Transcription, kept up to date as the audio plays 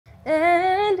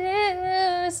And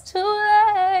it's too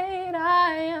late,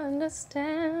 I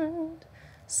understand.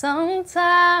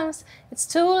 Sometimes it's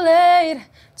too late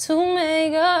to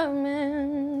make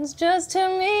amends. Just hear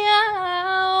me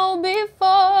out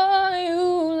before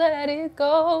you let it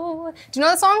go. Do you know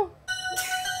that song?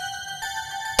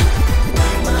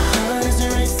 My heart is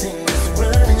racing, it's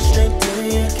running straight to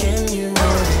you. Can you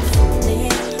hold it for me?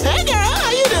 Hey girl,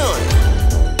 how you doing?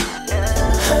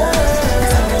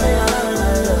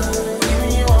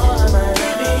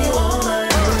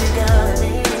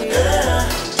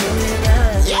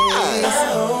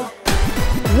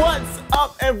 What's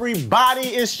up, everybody?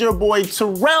 It's your boy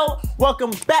Terrell.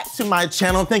 Welcome back to my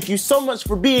channel. Thank you so much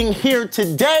for being here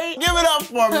today. Give it up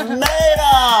for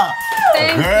Maeta.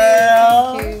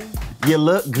 Thank you. You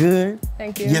look good.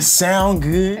 Thank you. You sound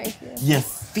good. Thank you. You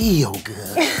feel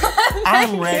good.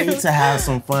 I'm ready to have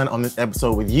some fun on this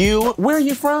episode with you. Where are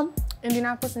you from?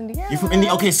 Indianapolis, Indiana. You're from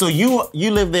India? Okay, so you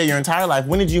lived there your entire life.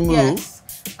 When did you move? Yes.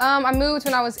 I moved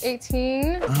when I was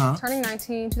 18, turning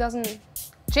 19,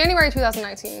 January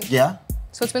 2019. Yeah?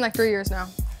 So it's been like 3 years now.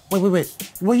 Wait.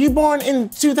 Were you born in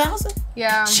 2000?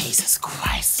 Yeah. Jesus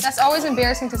Christ. That's always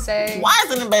embarrassing to say. Why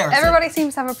is it embarrassing? Everybody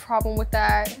seems to have a problem with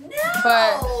that. No.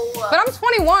 But I'm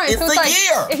 21, it's so it's like,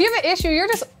 year. if you have an issue, you're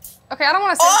just, okay, I don't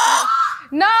want to say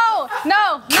No.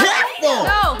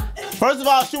 Careful. First of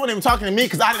all, she wasn't even talking to me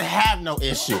because I didn't have no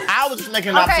issue. I was just making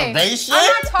an observation.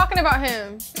 I'm not talking about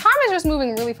him. Time is just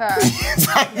moving really fast.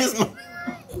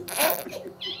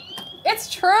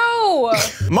 It's true.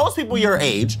 Most people your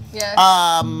age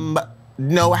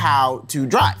know how to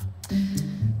drive.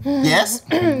 Yes?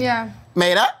 Yeah.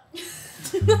 Maeta?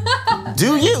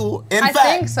 Do you, in fact,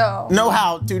 think so. know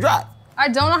how to drive? I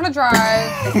don't know how to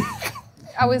drive.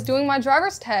 I was doing my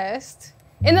driver's test.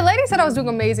 And the lady said I was doing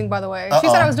amazing, by the way. She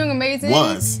said I was doing amazing.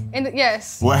 And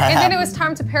yes. What happened? And then it was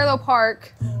time to parallel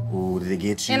park. Ooh, did it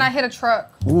get you? And I hit a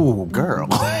truck. Ooh, girl.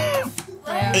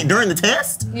 Yeah. Hey, during the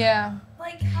test? Yeah.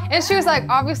 And she was like,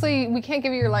 obviously, we can't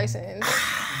give you your license.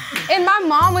 And my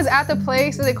mom was at the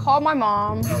place, so they called my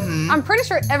mom. I'm pretty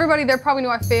sure everybody there probably knew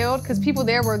I failed because people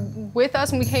there were with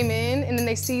us when we came in, and then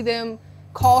they see them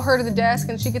call her to the desk,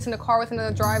 and she gets in the car with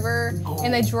another driver,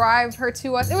 and they drive her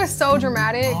to us. It was so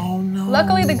dramatic. Oh, no.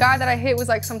 Luckily, the guy that I hit was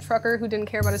like some trucker who didn't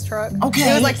care about his truck. Okay.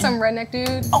 It was like some redneck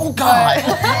dude. Oh, God.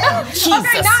 Jesus.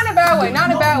 Okay, not in a bad way, not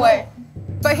in a bad way.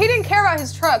 But he didn't care about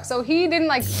his truck, so he didn't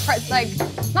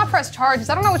not press charges.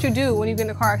 I don't know what you do when you get in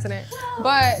a car accident,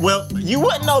 but. Well, you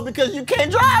wouldn't know because you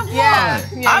can't drive one. Yeah,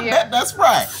 I bet that's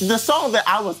right. The song that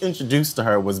I was introduced to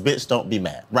her was Bitch Don't Be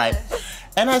Mad, right?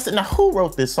 And I said, now who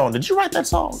wrote this song? Did you write that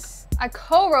song? I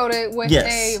co-wrote it with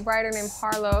a writer named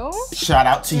Harlow. Shout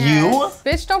out to you.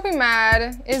 Bitch Don't Be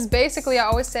Mad is basically, I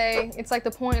always say, it's like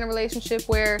the point in a relationship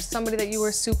where somebody that you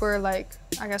were super like,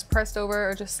 I guess pressed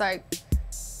over or just like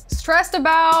stressed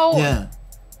about. Yeah.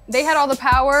 They had all the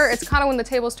power. It's kind of when the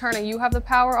tables turn and you have the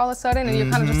power all of a sudden and you're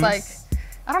kind of just like,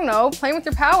 I don't know, playing with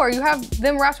your power. You have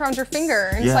them wrapped around your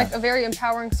finger. And it's like a very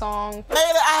empowering song. Maeta,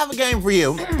 I have a game for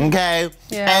you, okay?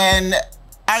 Yeah. And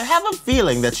I have a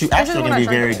feeling that you actually gonna be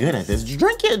very good at this.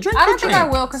 Drink it. I don't think I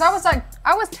will, because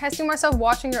I was testing myself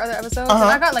watching your other episodes and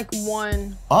I got like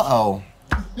 1. Uh-oh.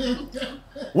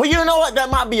 Well, you know what? That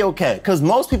might be okay, because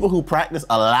most people who practice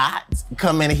a lot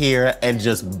come in here and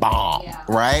just bomb,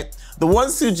 right? The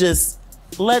ones who just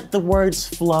let the words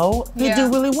flow, they do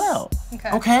really well,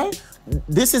 okay?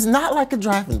 This is not like a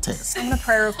driving test. I'm gonna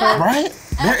pray real quick. Right?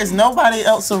 There is nobody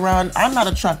else around. I'm not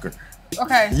a trucker.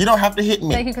 Okay. You don't have to hit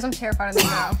me. Thank you, because I'm terrified of this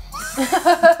now.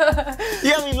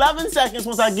 You have 11 seconds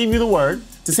once I give you the word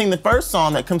to sing the first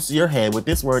song that comes to your head with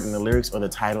this word in the lyrics or the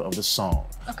title of the song.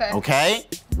 Okay. Okay?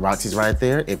 Roxy's right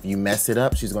there. If you mess it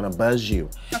up, she's gonna buzz you.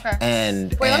 Okay.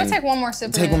 And wait, let me take one more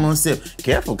sip. Take one more sip.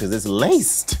 Careful, because it's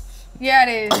laced. Yeah,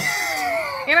 it is.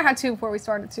 And I had 2 before we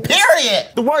started too.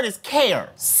 Period. The word is care.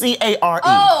 C-A-R-E.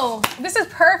 Oh, this is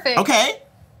perfect. Okay.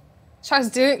 Should I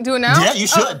just do it now? Yeah, you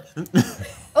should.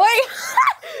 Wait.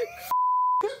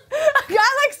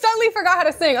 I like suddenly forgot how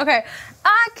to sing. Okay.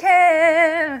 I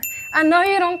care. I know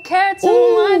you don't care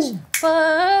too much,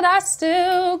 but I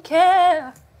still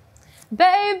care.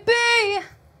 Baby.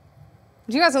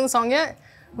 Do you guys know the song yet?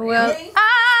 Well,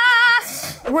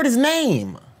 The word is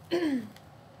name.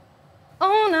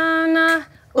 Oh, na, na.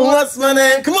 What's my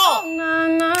name? Come on. Oh, na,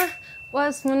 na.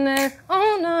 What's my name?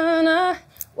 Oh, na, na.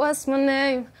 What's my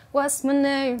name? What's my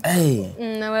name? Hey.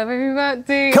 Now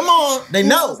everybody. Come on. They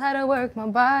know. Knows how to work my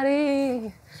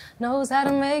body. Knows how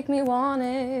to make me want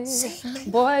it.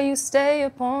 Boy, you stay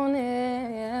upon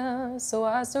it. Yeah. So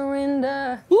I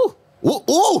surrender. Ooh. Ooh.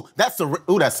 Ooh. That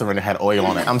surrender had oil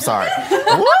on it. I'm sorry.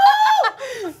 Woo!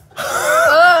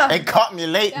 It caught me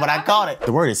late, but I caught it.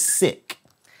 The word is sick.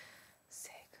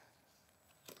 Sick.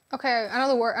 Okay, I know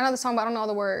the word. I know the song, but I don't know all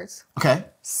the words. Okay.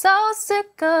 So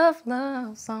sick of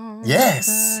love songs.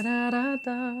 Yes.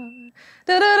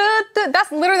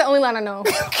 That's literally the only line I know.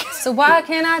 So why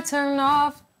can't I turn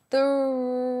off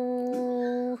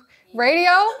the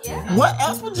radio? Yeah. What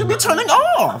else would you be turning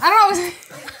off? I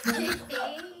don't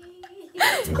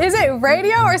know. Is it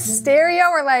radio or stereo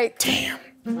or like? Damn.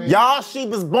 Y'all, she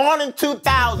was born in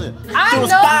 2000. She I was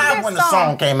know 5 this when the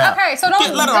song came out. Okay, so don't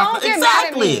get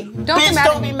mad at me.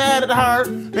 Don't be mad at her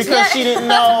because she didn't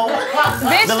know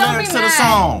the lyrics to the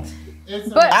song.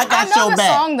 But I got your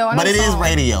back. Song, though. But it is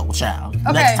radio, child.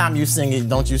 Okay. Next time you sing it,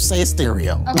 don't you say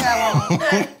stereo. Okay, I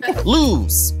won't.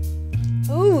 Lose.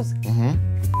 Lose.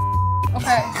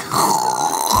 Okay.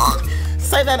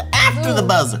 Say that after the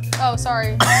buzzer. Oh,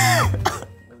 sorry.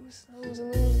 Lose.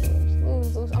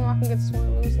 I'm not gonna get this one.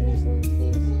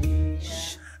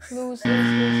 Lose.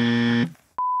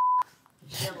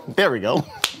 There we go.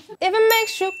 If it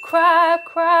makes you cry,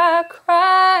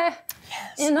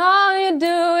 yes. And all you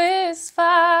do is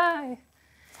fight,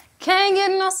 can't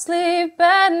get no sleep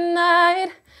at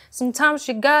night. Sometimes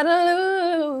you gotta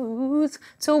lose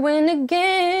to win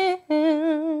again.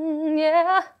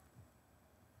 Yeah.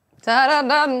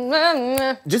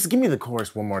 Da-da-da-da-da. Just give me the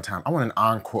chorus one more time. I want an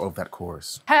encore of that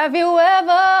chorus. Have you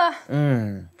ever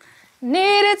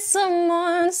needed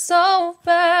someone so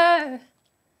bad?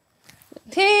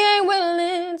 He ain't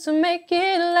willing to make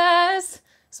it last.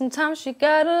 Sometimes you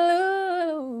gotta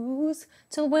lose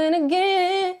to win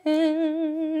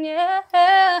again.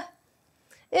 Yeah.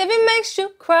 If it makes you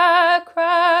cry,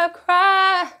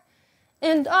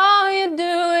 and all you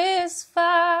do is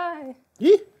fight.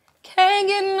 Yeah. Can't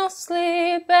get no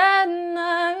sleep at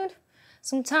night.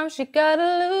 Sometimes you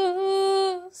gotta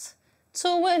lose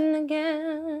to win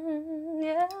again.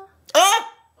 Yeah.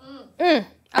 I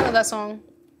love that song.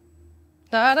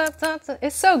 Da-da-da-da.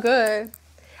 It's so good.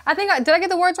 I think did I get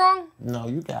the words wrong? No,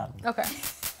 you got them. Okay.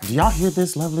 Do y'all hear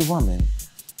this lovely woman?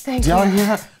 Thank Do you. y'all hear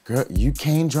her? Girl, you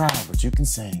can't drive, but you can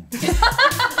sing.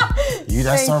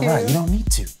 That's all right. You don't need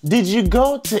to. Did you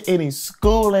go to any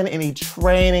school and any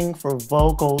training for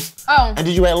vocals? Oh. And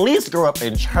did you at least grow up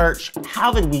in church?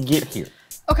 How did we get here?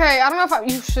 Okay, I don't know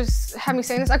if you should have me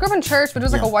saying this. I grew up in church, but it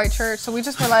was like a white church, so we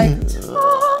just were like, the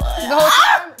whole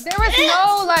time. There was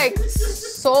no like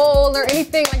soul or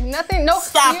anything, like nothing, no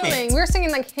feeling. We were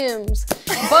singing like hymns.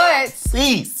 But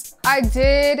Cease. I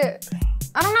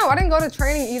don't know, I didn't go to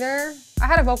training either. I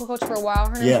had a vocal coach for a while.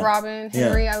 Her name's Robin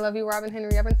Henry. I love you, Robin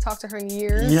Henry. I haven't talked to her in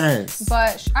years. Yes.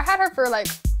 But I had her for like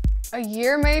a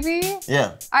year maybe.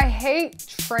 Yeah. I hate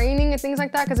training and things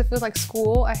like that because it feels like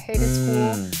school. I hated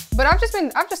school. But I've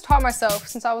just taught myself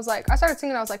since I was like, I started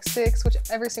singing when I was like 6, which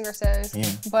every singer says. Yeah.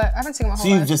 But I've been singing my whole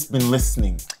life. So you've just been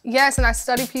listening. Yes, and I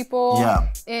study people.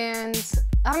 Yeah. And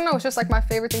I don't know, it's just like my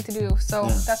favorite thing to do. So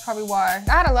that's probably why.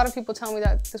 I had a lot of people tell me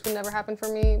that this would never happen for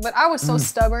me, but I was so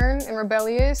stubborn and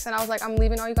rebellious, and I was like, I'm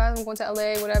leaving all you guys, I'm going to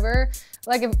LA, whatever.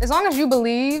 Like, as long as you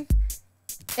believe,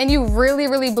 and you really,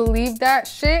 really believe that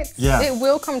shit, it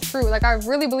will come true. Like, I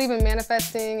really believe in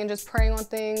manifesting and just praying on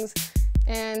things,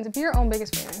 and be your own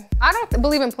biggest fan. I don't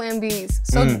believe in plan Bs.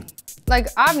 So, like,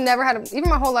 I've never had, even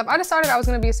my whole life, I decided I was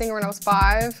gonna be a singer when I was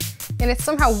 5, and it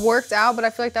somehow worked out, but I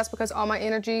feel like that's because all my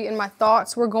energy and my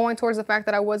thoughts were going towards the fact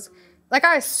that I was, like,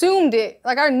 I assumed it.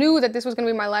 Like, I knew that this was gonna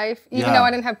be my life, even though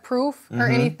I didn't have proof or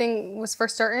anything was for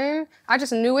certain. I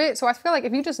just knew it. So I feel like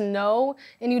if you just know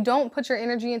and you don't put your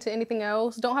energy into anything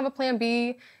else, don't have a plan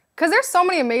B, because there's so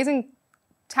many amazing,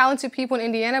 talented people in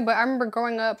Indiana, but I remember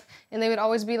growing up and they would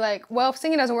always be like, well, if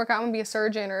singing doesn't work out, I'm gonna be a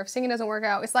surgeon, or if singing doesn't work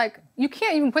out, it's like, you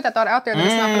can't even put that thought out there that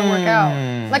it's not gonna work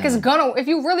out. Like, it's gonna, if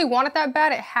you really want it that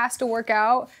bad, it has to work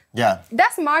out. Yeah.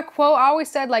 That's my quote. I always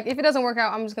said, like, if it doesn't work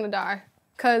out, I'm just gonna die.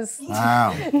 Cause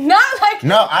not like,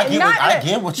 no, I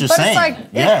get what you're saying. But it's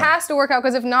like, it has to work out,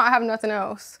 because if not, I have nothing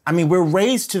else. I mean, we're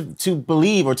raised to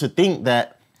believe or to think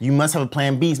that you must have a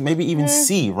plan B, maybe even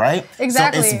C, right?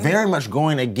 Exactly. So it's very much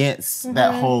going against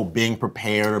that whole being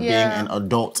prepared or being an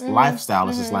adult lifestyle.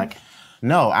 It's just like,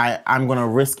 no, I'm gonna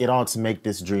risk it all to make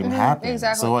this dream happen.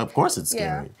 Exactly. So of course it's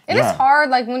scary. And it's hard,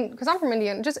 like, because I'm from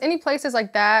Indiana, just any places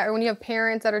like that, or when you have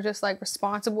parents that are just like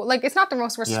responsible, like, it's not the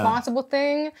most responsible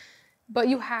thing, but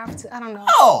you have to, I don't know.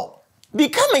 Oh,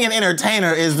 becoming an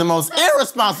entertainer is the most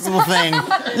irresponsible thing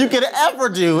you could ever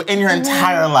do in your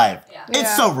entire life.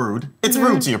 It's so rude. It's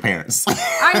rude to your parents.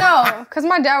 I know, because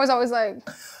my dad was always like,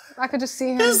 I could just see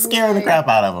him. Just scaring the crap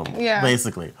out of them,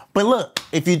 basically. But look,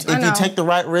 if you take the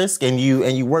right risk and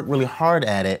you work really hard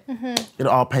at it,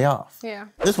 it'll all pay off. Yeah.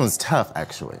 This one's tough,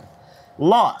 actually.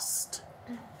 Lost.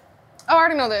 Oh, I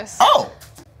already know this. Oh.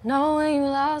 Know when you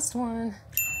lost one.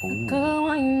 A good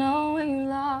one, you know when you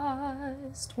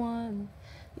lost one.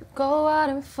 You go out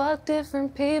and fuck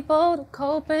different people to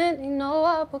cope and you know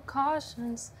our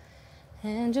precautions.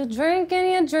 And you drink,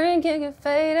 you get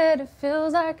faded. It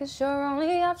feels like it's your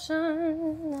only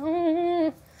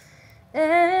option.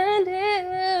 And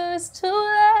it's too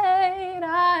late,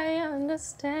 I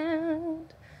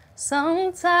understand.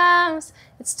 Sometimes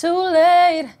it's too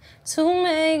late to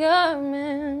make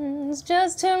amends.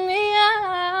 Just hear me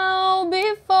out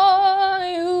before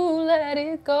you let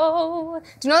it go.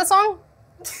 Do you know that song?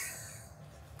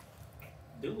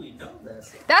 Do we know that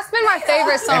song? That's been my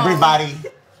favorite song. Everybody,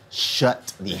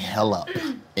 shut the hell up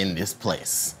in this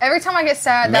place. Every time I get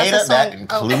sad, that's Maeta, the song. that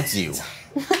includes you.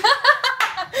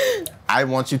 I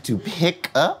want you to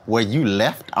pick up where you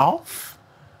left off,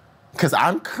 because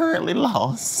I'm currently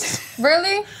lost.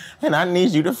 Really? And I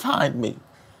need you to find me.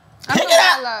 I Pick don't it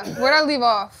know up! that. Where'd I leave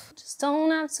off? Just don't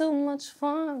have too much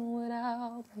fun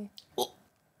without me.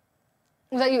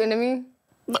 Was that you into me?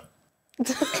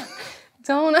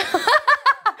 Don't. I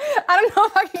don't know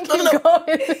if I can keep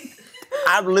going.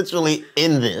 I'm literally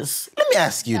in this. Let me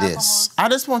ask you this. I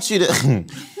just want you to...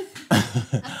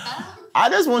 I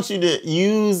just want you to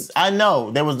use... I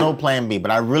know there was no plan B,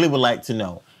 but I really would like to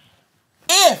know.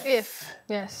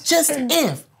 Yes. Just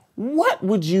if, what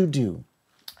would you do?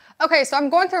 Okay, so I'm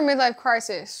going through a midlife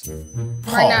crisis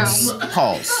right now.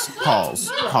 Pause.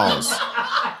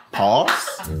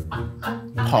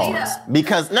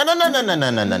 Because, no.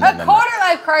 A quarter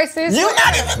life crisis. You're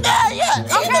not even there yet.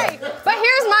 Okay, but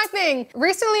here's my thing.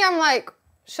 Recently, I'm like,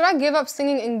 should I give up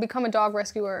singing and become a dog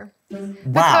rescuer? Wow.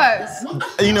 Because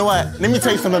You know what? Let me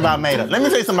tell you something about Maeta.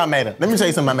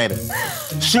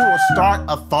 She will start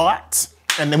a thought,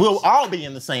 and then we'll all be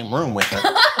in the same room with her.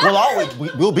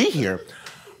 We'll be here.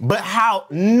 But how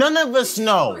none of us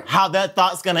know how that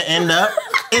thought's gonna end up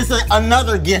is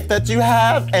another gift that you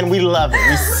have, and we love it.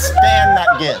 We stand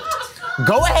that gift.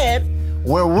 Go ahead.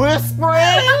 We're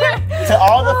whispering to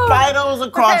all the Fidos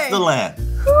across the land.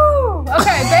 Whew.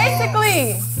 Okay,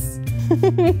 basically.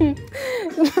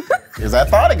 Is that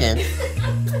thought again?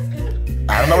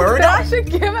 I don't know where we're I going. should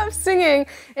give up singing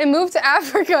and move to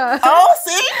Africa. Oh,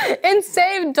 see? And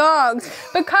save dogs.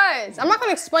 Because, I'm not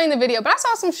gonna explain the video, but I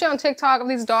saw some shit on TikTok of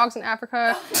these dogs in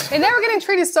Africa, and they were getting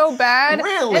treated so bad.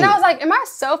 Really? And I was like, am I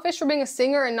selfish for being a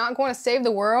singer and not going to save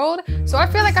the world? So I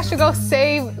feel like I should go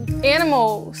save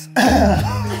animals.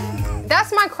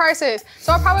 That's my crisis.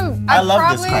 So I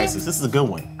love this crisis. This is a good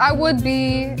one. I would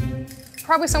be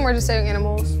probably somewhere just saving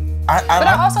animals. But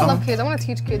I also love kids. I want to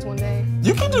teach kids one day.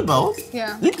 You can do both.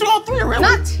 Yeah. You can do all three, really.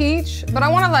 Not teach, but I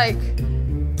want to like,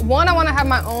 one, I want to have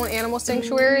my own animal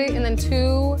sanctuary, and then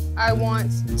two, I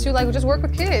want to like just work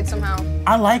with kids somehow.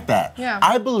 I like that. Yeah.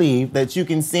 I believe that you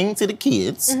can sing to the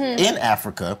kids in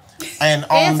Africa, and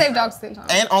save dogs at the same time.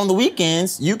 And on the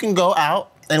weekends, you can go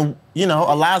out and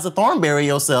Eliza Thornberry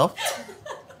yourself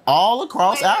all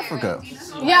across Africa.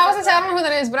 Yeah, I was gonna say I don't know who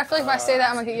that is, but I feel like if I say that,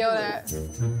 I'm gonna get yelled at.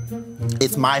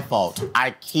 It's my fault.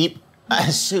 I keep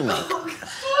assuming.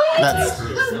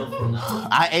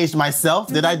 I aged myself.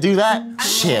 Did I do that?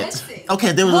 Shit.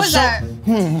 Okay, there was a show.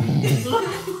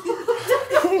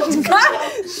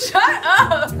 God, shut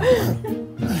up.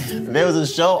 There was a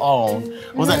show on.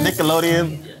 Was that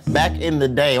Nickelodeon? Back in the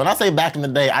day. When I say back in the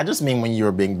day, I just mean when you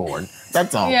were being born.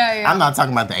 That's all. Yeah. I'm not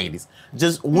talking about the 80s.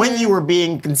 Just when you were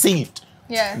being conceived.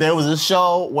 Yeah. There was a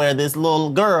show where this little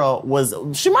girl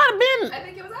she might have been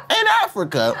in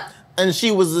Africa, and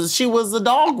she was a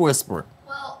dog whisperer.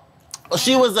 Well,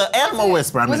 She was an animal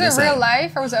whisperer. Was it real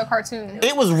life or was it a cartoon?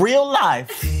 It was real life.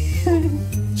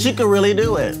 She could really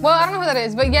do it. Well, I don't know who that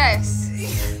is, but yes.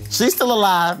 She's still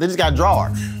alive. They just got to draw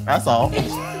her. That's all.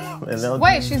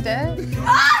 Wait, she's dead?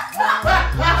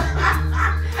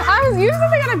 I was usually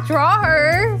they gotta draw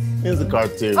her. It was a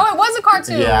cartoon. Oh, it was a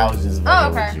cartoon. Yeah, I was just. Oh,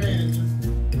 okay.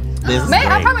 Maybe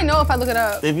I probably know if I look it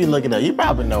up. If you look it up, you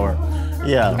probably know her.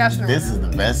 Yeah. Gotcha. This is the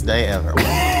best day ever.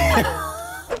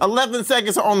 11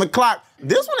 seconds are on the clock.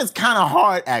 This one is kind of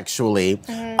hard, actually.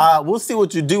 We'll see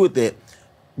what you do with it.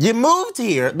 You moved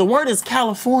here. The word is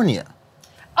California.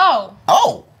 Oh.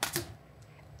 Oh.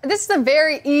 This is a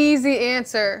very easy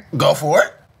answer. Go for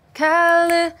it.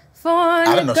 California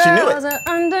I don't know, she knew it. girls are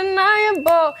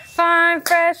undeniable. Fine,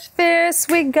 fresh, fierce,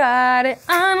 we got it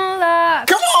unlocked.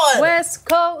 Come on! West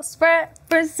Coast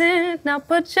represent, now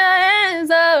put your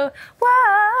hands up. Whoa,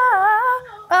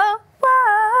 oh,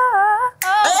 whoa.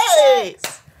 Hey!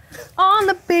 On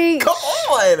the beach. Come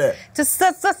on! Just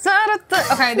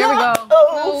okay, there we go.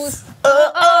 Oh.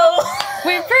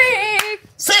 We freak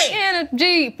Sing! in a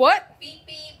Jeep. What? beep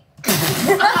beep.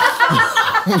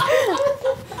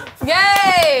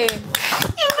 Yay!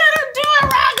 You better do it,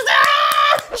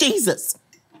 Roxanne! Jesus.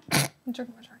 I'm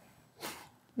drinking my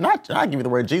drink. I'll give you the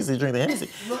word Jesus, you drink the Hennessy.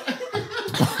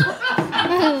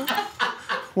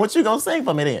 What you gonna sing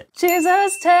for me then?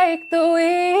 Jesus, take the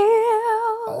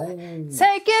wheel.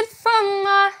 Take it from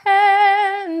my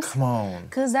hands. Come on.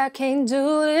 'Cause I can't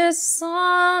do this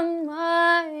on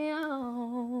my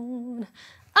own.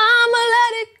 I'ma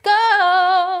let it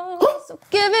go. So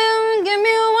give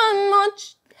me one more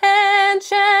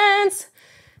chance.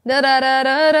 Da da da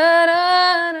da da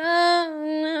da da.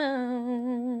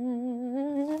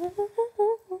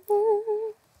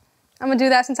 I'm gonna do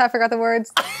that since I forgot the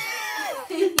words.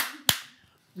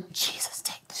 Jesus,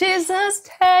 take the Jesus,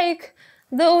 take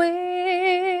the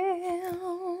wheel.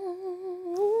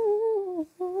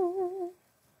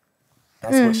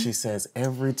 That's what she says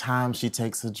every time she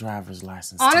takes a driver's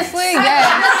license. Honestly,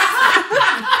 yes.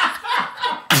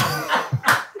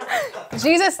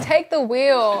 Jesus, take the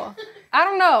wheel. I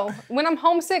don't know. When I'm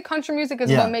homesick, country music is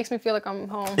what makes me feel like I'm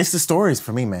home. It's the stories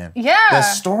for me, man. Yeah. The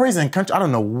stories in country. I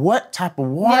don't know what type of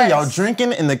water y'all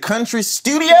drinking in the country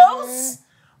studios,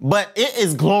 but it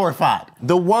is glorified.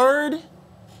 The word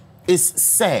is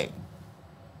say.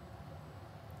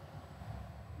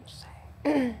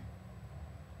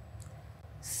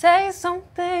 Say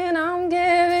something, I'm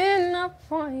giving up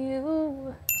on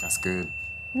you. That's good.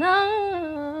 No.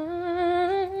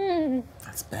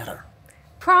 That's better.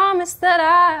 Promise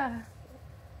that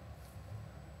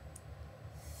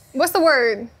What's the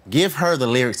word? Give her the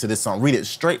lyrics to this song. Read it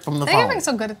straight from the They're phone. getting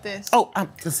so good at this. Oh,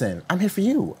 listen, I'm here for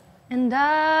you. And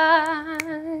I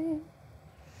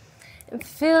am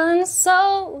feeling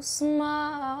so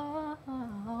small.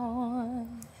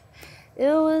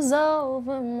 It was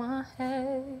over my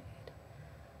head.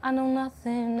 I know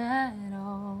nothing at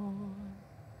all.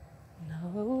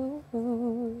 No.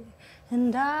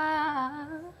 And I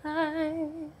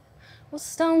will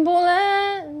stumble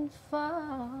and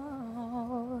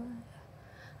fall.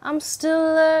 I'm still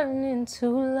learning to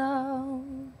love.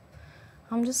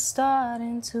 I'm just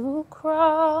starting to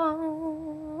crawl.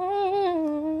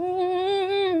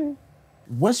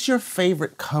 What's your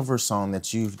favorite cover song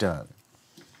that you've done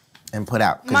and put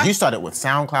out? Because you started with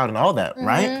SoundCloud and all that,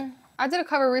 right? I did a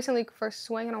cover recently for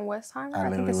Swinging on Westheimer. I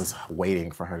literally was waiting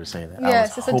for her to say that.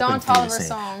 Yes, I was it's a Don hoping for you to Toliver say it.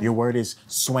 song. Your word is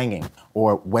swinging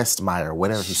or Westmeyer,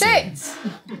 whatever he said.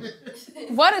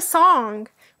 Shit! What a song.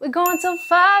 We're going till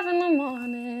 5 in the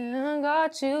morning. I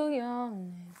got you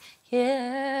yawning.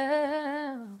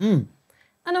 Yeah.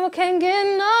 I know it can't get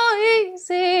no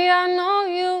easy. I know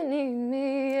you need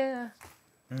me. Yeah.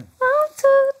 1,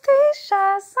 2, 3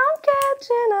 shots. I'm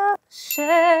catching up.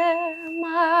 Share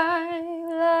my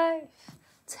life.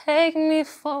 Take me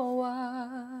for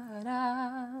what I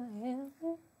am.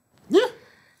 Yeah.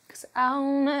 'Cause I'll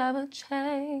never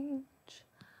change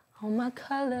all my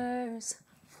colors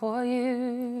for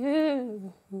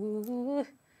you.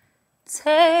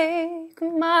 Take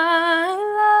my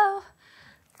love.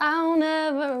 I'll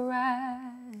never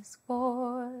ask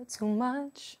for too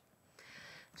much.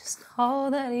 Just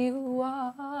all that you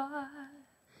are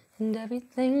and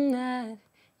everything that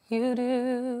you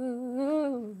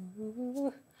do.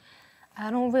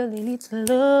 I don't really need to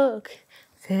look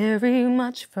very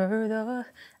much further.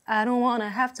 I don't wanna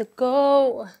have to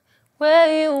go where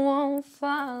you won't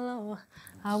follow.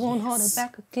 I won't hold it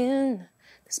back again.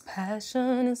 This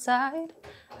passion inside,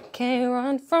 I can't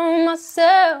run from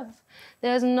myself.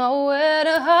 There's nowhere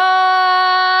to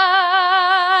hide.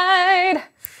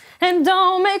 And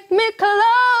don't make me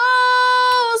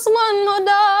close one more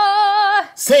door.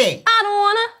 Sing. I don't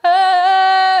wanna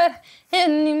hurt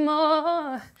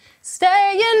anymore.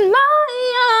 Stay in my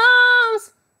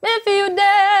arms if you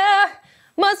dare.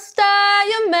 Must I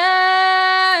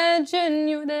imagine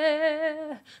you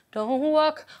there? Don't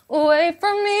walk away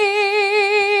from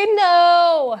me,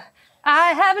 no.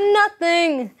 I have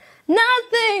nothing,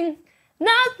 nothing,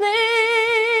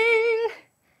 nothing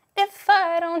if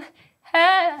I don't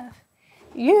have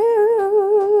you.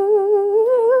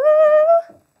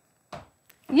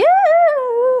 You.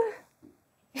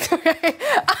 Okay.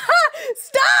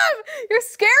 Stop! You're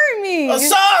scaring me. Oh,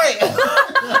 sorry.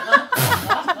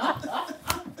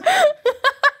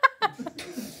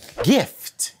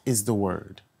 Gift is the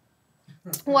word.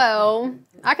 Well,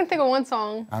 I can think of one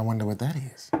song. I wonder what that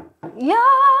is. You're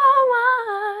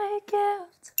my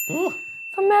gift Ooh.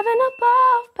 from heaven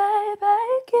above,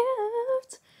 baby,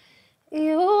 gift.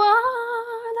 You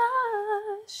are the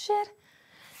shit.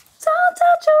 Don't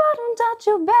touch you, I don't touch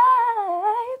you, baby.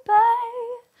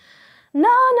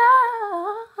 No, no,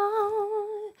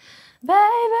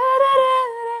 baby,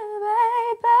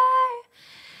 baby.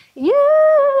 You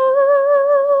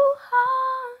are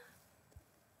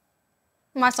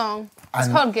my song. It's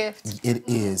called Gift. It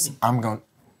is. I'm going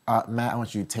to, Matt, I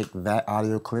want you to take that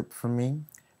audio clip from me,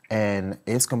 and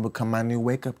it's going to become my new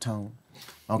wake-up tone.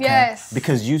 Okay? Yes.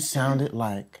 Because you sounded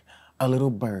like a little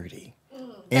birdie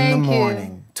in Thank the you.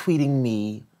 morning tweeting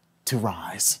me to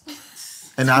rise.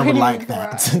 And I would like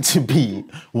that to be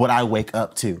what I wake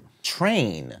up to.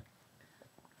 Train.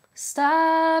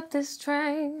 Stop this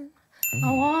train.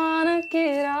 I wanna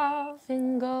get off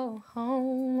and go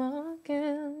home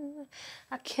again.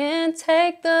 I can't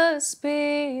take the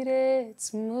speed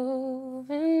it's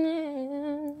moving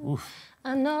in. Oof.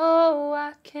 I know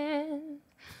I can,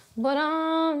 but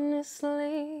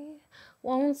honestly,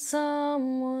 won't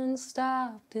someone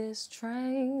stop this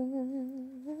train?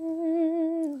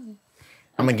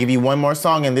 I'm gonna give you one more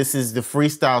song, and this is the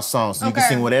freestyle song, so you can Okay.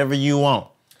 sing whatever you want.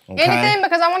 Okay? Anything,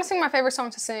 because I want to sing my favorite song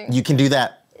to sing. You can do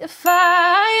that. If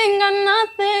I ain't got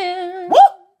nothing. Woo!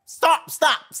 Stop!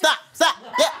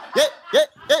 Yeah.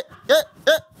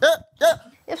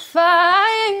 If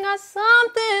I ain't got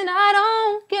something, I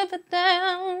don't give a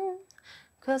damn.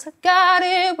 'Cause I got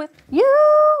it with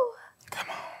you. Come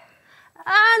on.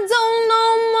 I don't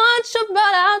know much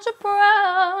about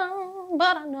algebra,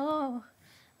 but I know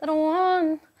that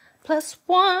 1 +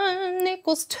 1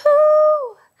 =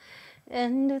 2.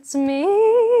 And it's me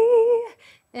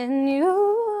and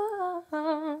you.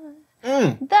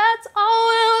 That's all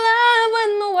we'll have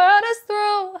when the world is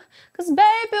through. 'Cause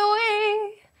baby, we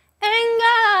ain't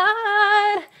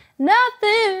got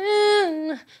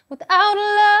nothing without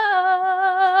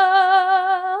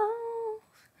love.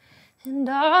 And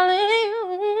darling,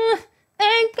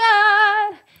 ain't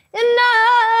got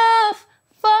enough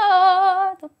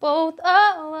for the both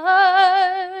of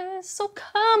us. So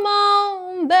come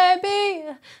on, baby,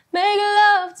 make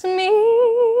love to me.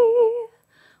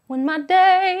 When my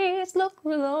days look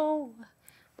low,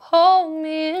 pull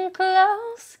me in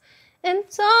close and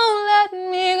don't let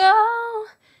me go.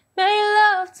 Make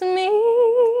love to me.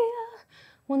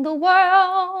 When the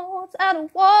world's at a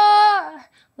war,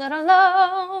 let our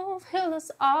love heal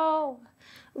us all.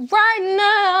 Right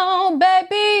now,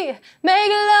 baby,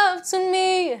 make love to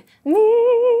me. Me.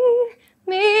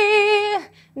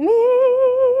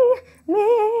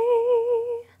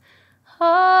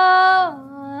 Oh,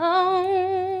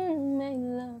 make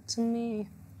love to me.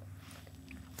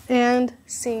 And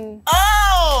sing.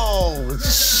 Oh,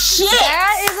 shit!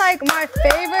 That is like my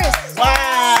favorite song.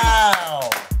 Wow!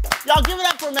 Y'all give it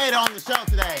up for Maeta on the show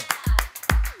today.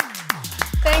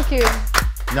 Thank you.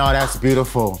 No, that's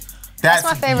beautiful. That's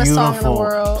my favorite song in the beautiful.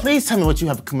 world. Please tell me what you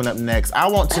have coming up next. I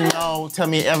want to know. Tell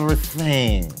me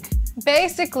everything.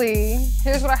 Basically,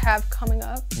 here's what I have coming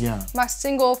up. Yeah. My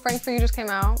single, Frank For You, just came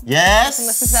out. Yes. You can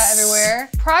listen to that everywhere.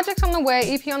 Projects on the way,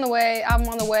 EP on the way, album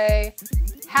on the way.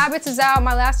 Habits is out,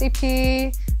 my last EP.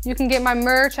 You can get my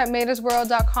merch at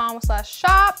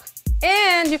maetasworld.com/shop.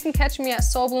 And you can catch me at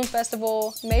Soul Bloom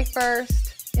Festival May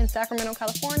 1st in Sacramento,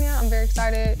 California. I'm very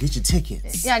excited. Get your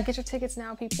tickets. Yeah, get your tickets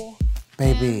now, people.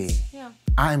 Baby, Yeah.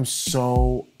 I'm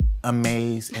so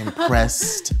amazed,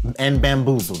 impressed, and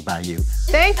bamboozled by you.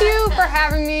 Thank you for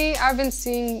having me. I've been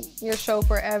seeing your show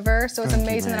forever, so it's Thank you,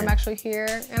 amazing that man. I'm actually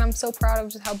here. And I'm so proud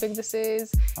of just how big this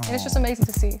is. And it's just amazing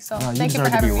to see. So No, thank you for deserve to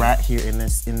having be me. right here in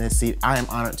this seat. I am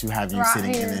honored to have you Right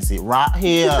sitting here. in this seat. Right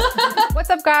here.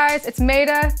 What's up, guys? It's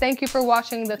Maeta. Thank you for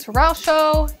watching The Terrell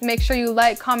Show. Make sure you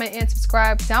like, comment, and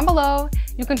subscribe down below.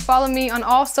 You can follow me on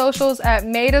all socials at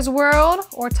Maeta's World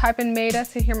or type in Maeta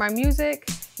to hear my music.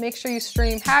 Make sure you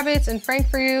stream Habits and Frank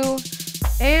For You.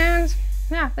 And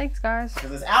yeah, thanks, guys.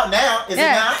 Because it's out now, is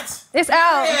Yeah. it not? It's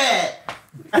out.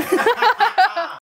 Yeah.